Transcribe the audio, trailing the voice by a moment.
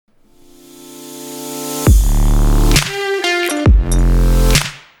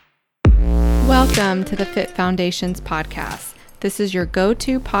Welcome to the Fit Foundations podcast. This is your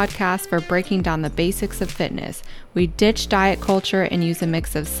go-to podcast for breaking down the basics of fitness. We ditch diet culture and use a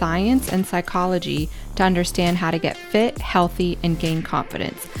mix of science and psychology to understand how to get fit, healthy, and gain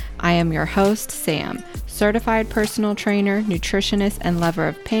confidence. I am your host, Sam, certified personal trainer, nutritionist, and lover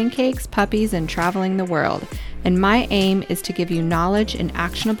of pancakes, puppies, and traveling the world. And my aim is to give you knowledge and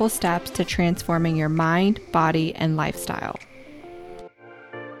actionable steps to transforming your mind, body, and lifestyle.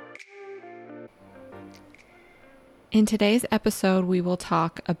 In today's episode, we will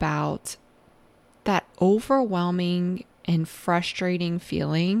talk about that overwhelming and frustrating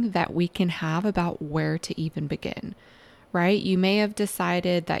feeling that we can have about where to even begin, right? You may have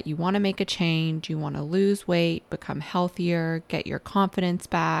decided that you want to make a change, you want to lose weight, become healthier, get your confidence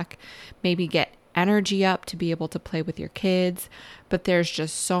back, maybe get energy up to be able to play with your kids, but there's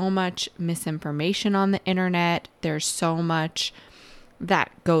just so much misinformation on the internet. There's so much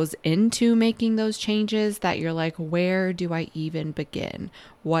that goes into making those changes that you're like, where do I even begin?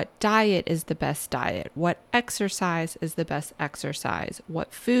 What diet is the best diet? What exercise is the best exercise?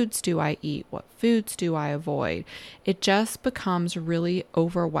 What foods do I eat? What foods do I avoid? It just becomes really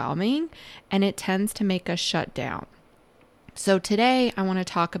overwhelming and it tends to make us shut down. So today I want to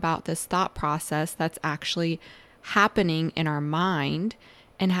talk about this thought process that's actually happening in our mind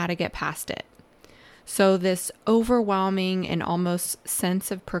and how to get past it. So this overwhelming and almost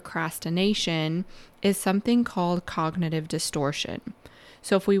sense of procrastination is something called cognitive distortion.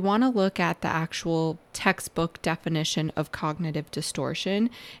 So if we want to look at the actual textbook definition of cognitive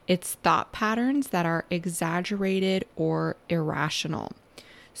distortion, it's thought patterns that are exaggerated or irrational.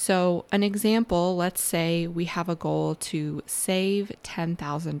 So an example, let's say we have a goal to save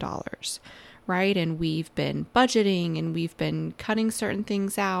 $10,000. Right? And we've been budgeting and we've been cutting certain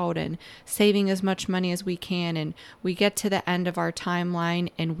things out and saving as much money as we can. And we get to the end of our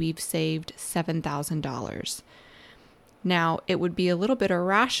timeline and we've saved $7,000. Now, it would be a little bit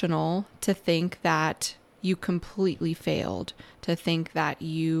irrational to think that you completely failed, to think that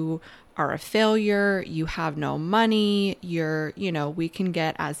you are a failure, you have no money, we can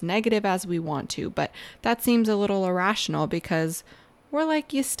get as negative as we want to. But that seems a little irrational because we're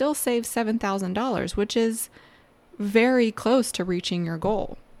like, you still save $7,000, which is very close to reaching your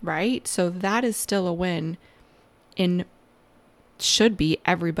goal, right? So that is still a win should be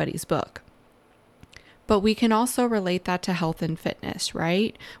everybody's book. But we can also relate that to health and fitness,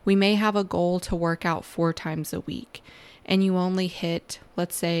 right? We may have a goal to work out 4 times a week and you only hit,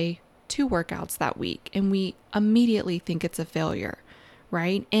 let's say, 2 workouts that week and we immediately think it's a failure.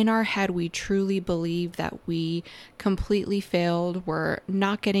 Right? In our head, we truly believe that we completely failed. We're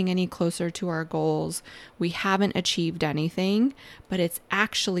not getting any closer to our goals. We haven't achieved anything, but it's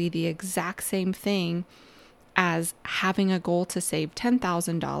actually the exact same thing as having a goal to save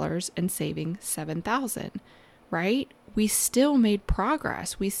 $10,000 and saving $7,000, right? We still made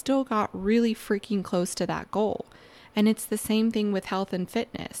progress. We still got really freaking close to that goal. And it's the same thing with health and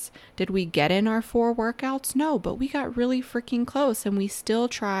fitness. Did we get in our 4 workouts? No, but we got really freaking close and we still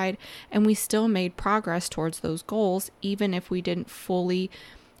tried and we still made progress towards those goals, even if we didn't fully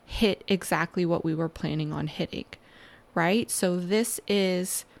hit exactly what we were planning on hitting, right? So this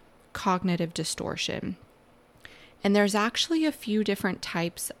is cognitive distortion. And there's actually a few different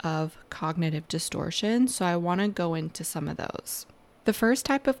types of cognitive distortion, so I want to go into some of those. The first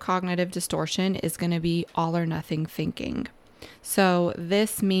type of cognitive distortion is going to be all or nothing thinking. So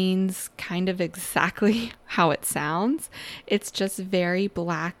this means kind of exactly how it sounds. It's just very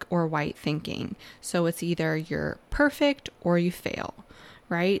black or white thinking. So it's either you're perfect or you fail,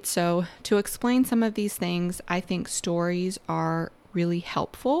 right? So to explain some of these things, I think stories are really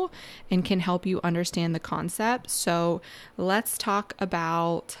helpful and can help you understand the concept. So let's talk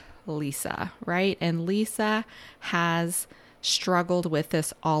about Lisa, right? And Lisa has struggled with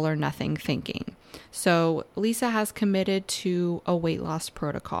this all or nothing thinking. So Lisa has committed to a weight loss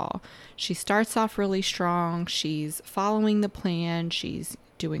protocol. She starts off really strong. She's following the plan. She's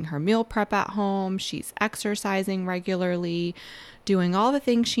doing her meal prep at home. She's exercising regularly, doing all the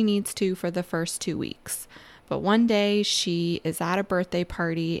things she needs to for the first 2 weeks. But one day she is at a birthday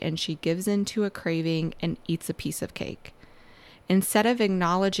party and she gives in to a craving and eats a piece of cake. Instead of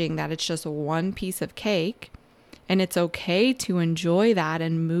acknowledging that it's just one piece of cake, and it's okay to enjoy that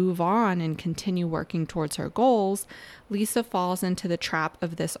and move on and continue working towards her goals, Lisa falls into the trap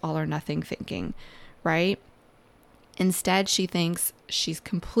of this all or nothing thinking, right? Instead, she thinks she's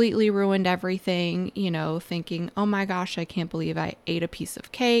completely ruined everything, thinking, oh my gosh, I can't believe I ate a piece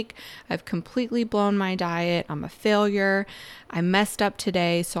of cake. I've completely blown my diet. I'm a failure. I messed up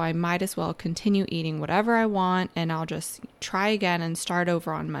today, so I might as well continue eating whatever I want and I'll just try again and start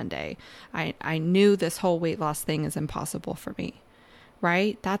over on Monday. I knew this whole weight loss thing is impossible for me,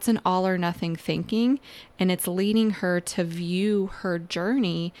 right? That's an all or nothing thinking, and it's leading her to view her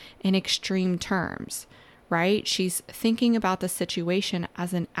journey in extreme terms. Right? She's thinking about the situation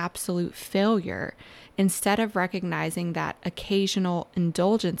as an absolute failure instead of recognizing that occasional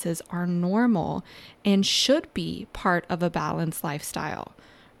indulgences are normal and should be part of a balanced lifestyle,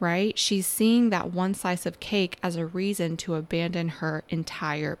 right? She's seeing that one slice of cake as a reason to abandon her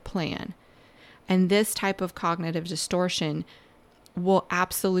entire plan. And this type of cognitive distortion will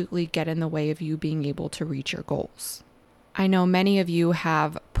absolutely get in the way of you being able to reach your goals. I know many of you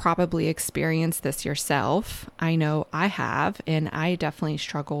have probably experienced this yourself. I know I have, and I definitely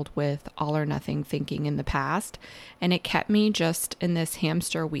struggled with all or nothing thinking in the past. And it kept me just in this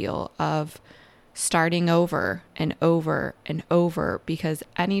hamster wheel of starting over and over and over, because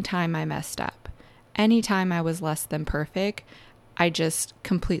anytime I messed up, anytime I was less than perfect, I just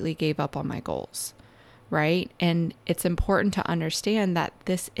completely gave up on my goals. Right? And it's important to understand that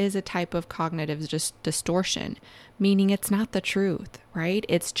this is a type of cognitive distortion, meaning it's not the truth, right?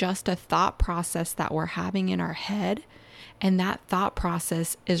 It's just a thought process that we're having in our head. And that thought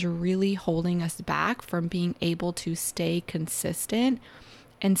process is really holding us back from being able to stay consistent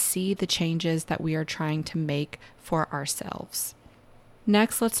and see the changes that we are trying to make for ourselves.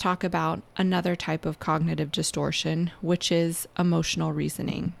 Next, let's talk about another type of cognitive distortion, which is emotional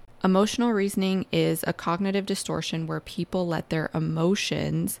reasoning. Emotional reasoning is a cognitive distortion where people let their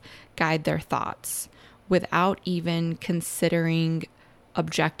emotions guide their thoughts without even considering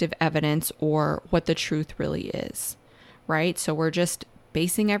objective evidence or what the truth really is, right? So we're just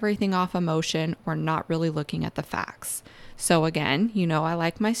basing everything off emotion. We're not really looking at the facts. So again, I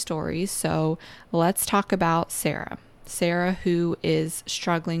like my stories. So let's talk about Sarah. Sarah, who is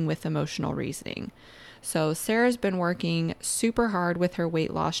struggling with emotional reasoning. So Sarah's been working super hard with her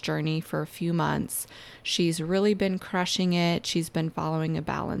weight loss journey for a few months. She's really been crushing it. She's been following a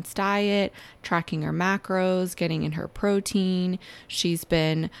balanced diet, tracking her macros, getting in her protein. She's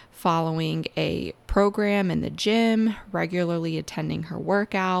been following a program in the gym, regularly attending her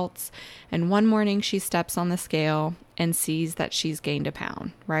workouts. And one morning she steps on the scale and sees that she's gained a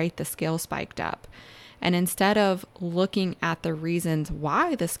pound, right? The scale spiked up. And instead of looking at the reasons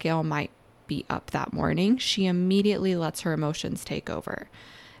why the scale might be up that morning, she immediately lets her emotions take over.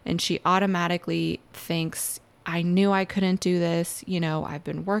 And she automatically thinks, I knew I couldn't do this. I've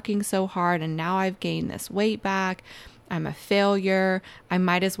been working so hard and now I've gained this weight back. I'm a failure. I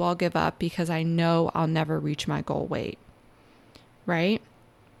might as well give up because I know I'll never reach my goal weight. Right?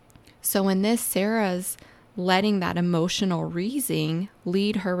 So in this, Sarah's letting that emotional reasoning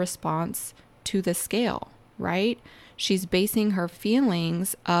lead her response to the scale, right? She's basing her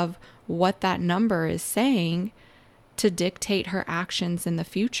feelings of what that number is saying to dictate her actions in the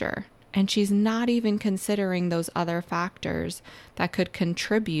future. And she's not even considering those other factors that could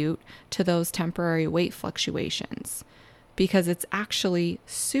contribute to those temporary weight fluctuations, because it's actually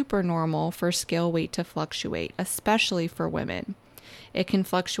super normal for scale weight to fluctuate, especially for women. It can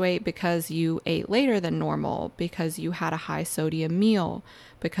fluctuate because you ate later than normal, because you had a high sodium meal,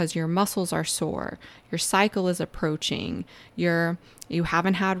 because your muscles are sore, your cycle is approaching, you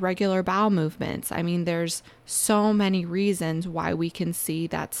haven't had regular bowel movements. I mean, there's so many reasons why we can see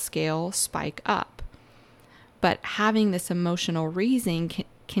that scale spike up. But having this emotional reasoning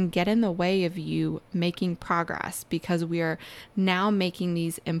can get in the way of you making progress, because we are now making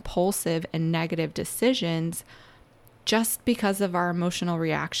these impulsive and negative decisions just because of our emotional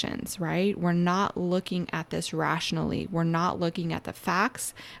reactions, right? We're not looking at this rationally. We're not looking at the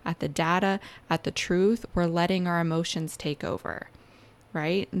facts, at the data, at the truth. We're letting our emotions take over,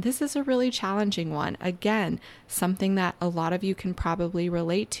 right? This is a really challenging one. Again, something that a lot of you can probably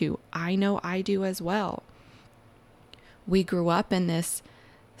relate to. I know I do as well. We grew up in this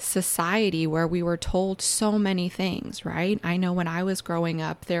society where we were told so many things, right? I know when I was growing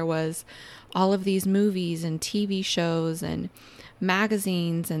up, there was all of these movies and TV shows and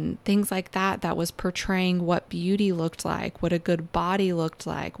magazines and things like that was portraying what beauty looked like, what a good body looked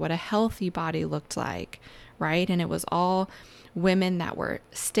like, what a healthy body looked like, right? And it was all women that were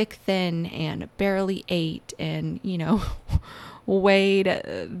stick thin and barely ate and, weighed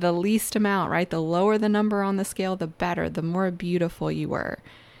the least amount, right? The lower the number on the scale, the better, the more beautiful you were.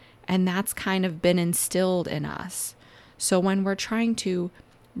 And that's kind of been instilled in us. So when we're trying to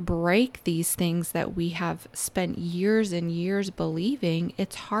break these things that we have spent years and years believing,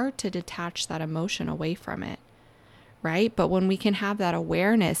 it's hard to detach that emotion away from it, right? But when we can have that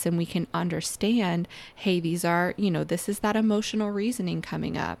awareness and we can understand, hey, these are, this is that emotional reasoning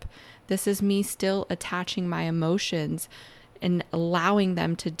coming up. This is me still attaching my emotions and allowing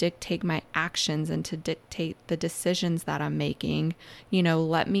them to dictate my actions and to dictate the decisions that I'm making.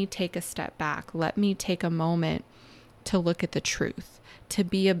 Let me take a step back. Let me take a moment to look at the truth, to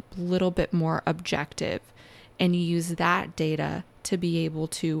be a little bit more objective, and use that data to be able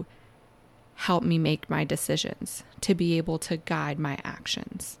to help me make my decisions, to be able to guide my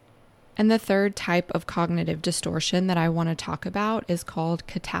actions. And the third type of cognitive distortion that I want to talk about is called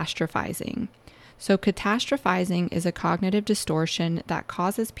catastrophizing. So catastrophizing is a cognitive distortion that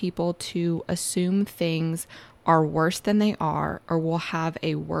causes people to assume things are worse than they are or will have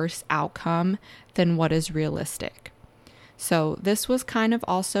a worse outcome than what is realistic. So this was kind of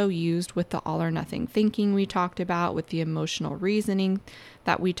also used with the all or nothing thinking we talked about, with the emotional reasoning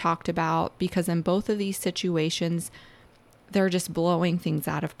that we talked about, because in both of these situations, they're just blowing things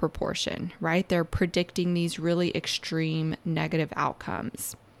out of proportion, right? They're predicting these really extreme negative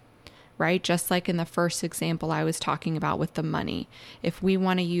outcomes, right? Just like in the first example I was talking about with the money. If we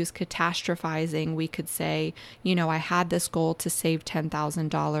want to use catastrophizing, we could say, I had this goal to save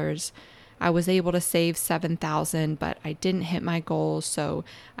 $10,000. I was able to save $7,000, but I didn't hit my goals. So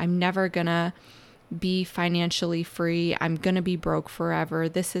I'm never going to be financially free. I'm going to be broke forever.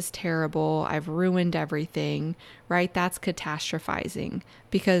 This is terrible. I've ruined everything, right? That's catastrophizing,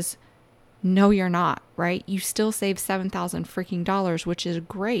 because no, you're not, right? You still save $7,000 freaking dollars, which is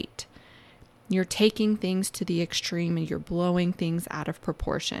great. You're taking things to the extreme and you're blowing things out of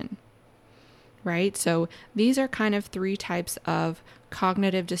proportion, right? So these are kind of three types of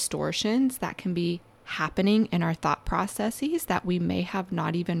cognitive distortions that can be happening in our thought processes that we may have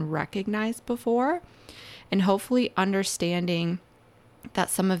not even recognized before. And hopefully understanding that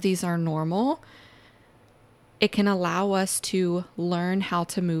some of these are normal, it can allow us to learn how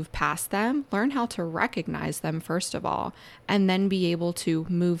to move past them, learn how to recognize them first of all, and then be able to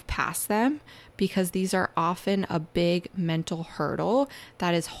move past them, because these are often a big mental hurdle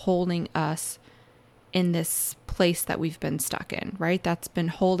that is holding us in this place that we've been stuck in, right? That's been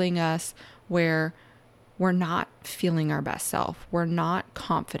holding us where we're not feeling our best self. We're not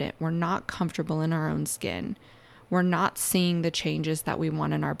confident. We're not comfortable in our own skin. We're not seeing the changes that we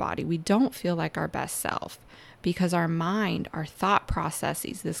want in our body. We don't feel like our best self because our mind, our thought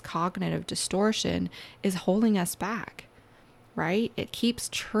processes, this cognitive distortion is holding us back, right? It keeps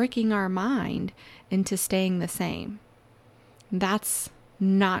tricking our mind into staying the same. That's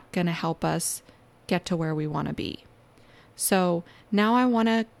not going to help us get to where we want to be. So now I want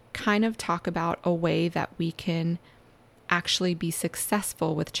to kind of talk about a way that we can actually be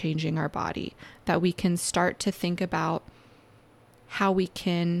successful with changing our body, that we can start to think about how we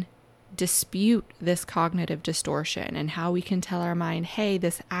can dispute this cognitive distortion and how we can tell our mind, hey,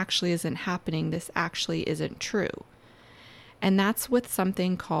 this actually isn't happening. This actually isn't true. And that's with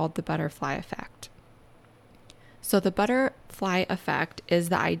something called the butterfly effect. So the butterfly effect is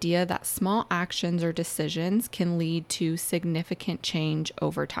the idea that small actions or decisions can lead to significant change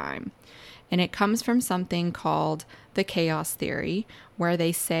over time. And it comes from something called the chaos theory, where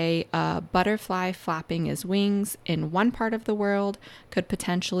they say a butterfly flapping his wings in one part of the world could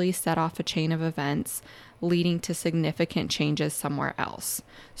potentially set off a chain of events leading to significant changes somewhere else.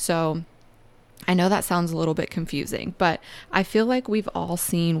 So I know that sounds a little bit confusing, but I feel like we've all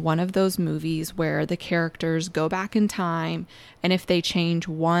seen one of those movies where the characters go back in time, and if they change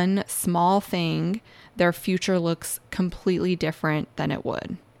one small thing, their future looks completely different than it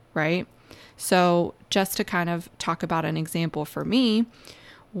would, right? So just to kind of talk about an example for me,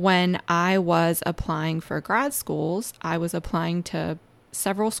 when I was applying for grad schools, I was applying to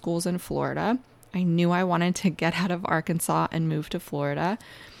several schools in Florida. I knew I wanted to get out of Arkansas and move to Florida.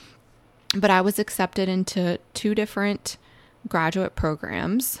 But I was accepted into two different graduate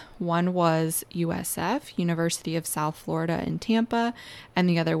programs. One was USF, University of South Florida in Tampa, and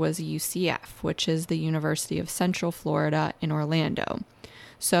the other was UCF, which is the University of Central Florida in Orlando.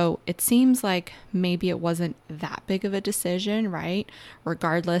 So it seems like maybe it wasn't that big of a decision, right?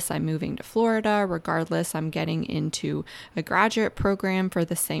 Regardless, I'm moving to Florida. Regardless, I'm getting into a graduate program for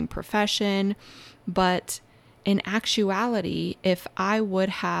the same profession. But in actuality, if I would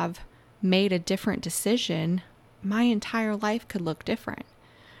have made a different decision, my entire life could look different,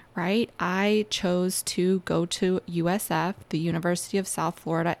 right? I chose to go to USF, the University of South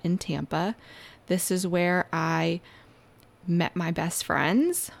Florida in Tampa. This is where I met my best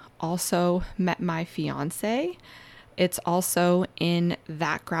friends, also met my fiance. It's also in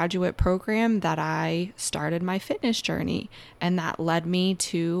that graduate program that I started my fitness journey, and that led me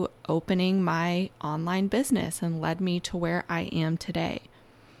to opening my online business and led me to where I am today.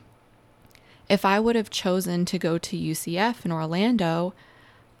 If I would have chosen to go to UCF in Orlando,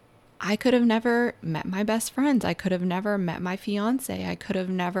 I could have never met my best friends. I could have never met my fiance. I could have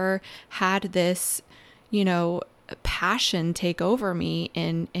never had this, passion take over me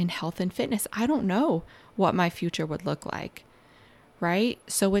in health and fitness. I don't know what my future would look like, right?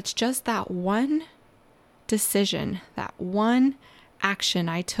 So it's just that one decision, that one action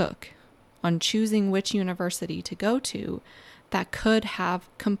I took on choosing which university to go to that could have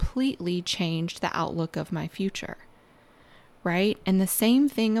completely changed the outlook of my future, right? And the same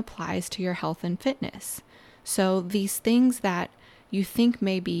thing applies to your health and fitness. So these things that you think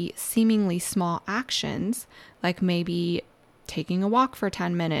may be seemingly small actions, like maybe taking a walk for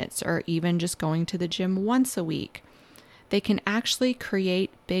 10 minutes or even just going to the gym once a week, they can actually create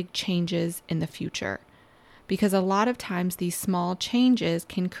big changes in the future. Because a lot of times these small changes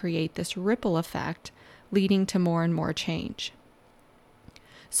can create this ripple effect leading to more and more change.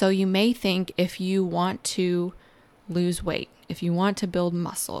 So you may think if you want to lose weight, if you want to build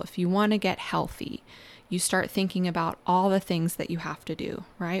muscle, if you want to get healthy, you start thinking about all the things that you have to do,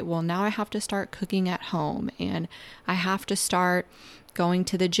 right? Well, now I have to start cooking at home, and I have to start going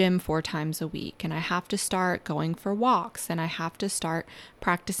to the gym 4 times a week, and I have to start going for walks, and I have to start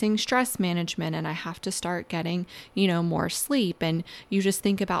practicing stress management, and I have to start getting, more sleep. And you just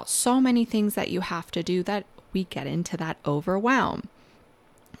think about so many things that you have to do that we get into that overwhelm,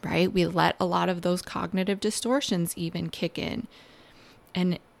 right? We let a lot of those cognitive distortions even kick in.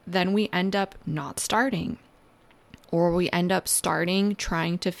 And then we end up not starting, or we end up starting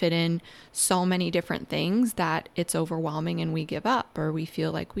trying to fit in so many different things that it's overwhelming and we give up, or we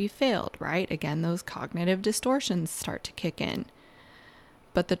feel like we failed, right? Again, those cognitive distortions start to kick in.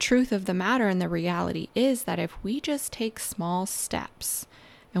 But the truth of the matter and the reality is that if we just take small steps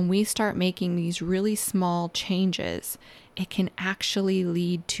and we start making these really small changes, it can actually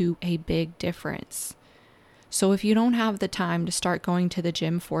lead to a big difference. So if you don't have the time to start going to the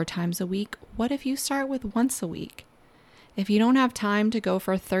gym 4 times a week, what if you start with once a week? If you don't have time to go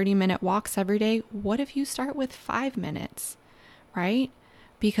for 30-minute walks every day, what if you start with 5 minutes, right?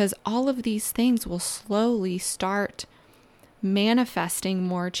 Because all of these things will slowly start manifesting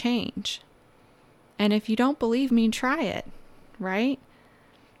more change. And if you don't believe me, try it, right?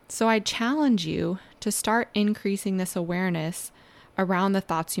 So I challenge you to start increasing this awareness around the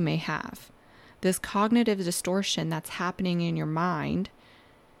thoughts you may have, this cognitive distortion that's happening in your mind,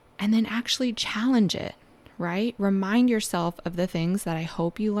 and then actually challenge it, right? Remind yourself of the things that I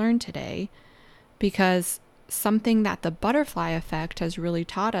hope you learned today, because something that the butterfly effect has really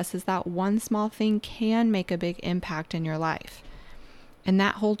taught us is that one small thing can make a big impact in your life. And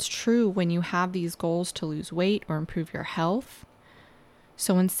that holds true when you have these goals to lose weight or improve your health.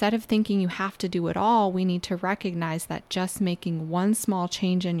 So instead of thinking you have to do it all, we need to recognize that just making one small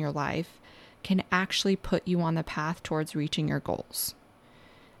change in your life can actually put you on the path towards reaching your goals.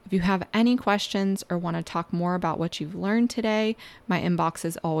 If you have any questions or want to talk more about what you've learned today, my inbox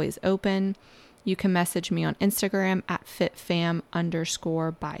is always open. You can message me on Instagram at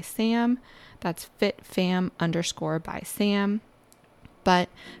fitfam_by_Sam. That's fitfam_by_Sam. But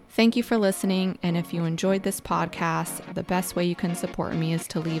thank you for listening. And if you enjoyed this podcast, the best way you can support me is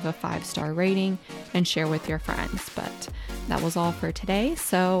to leave a 5-star rating and share with your friends. But that was all for today.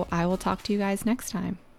 So I will talk to you guys next time.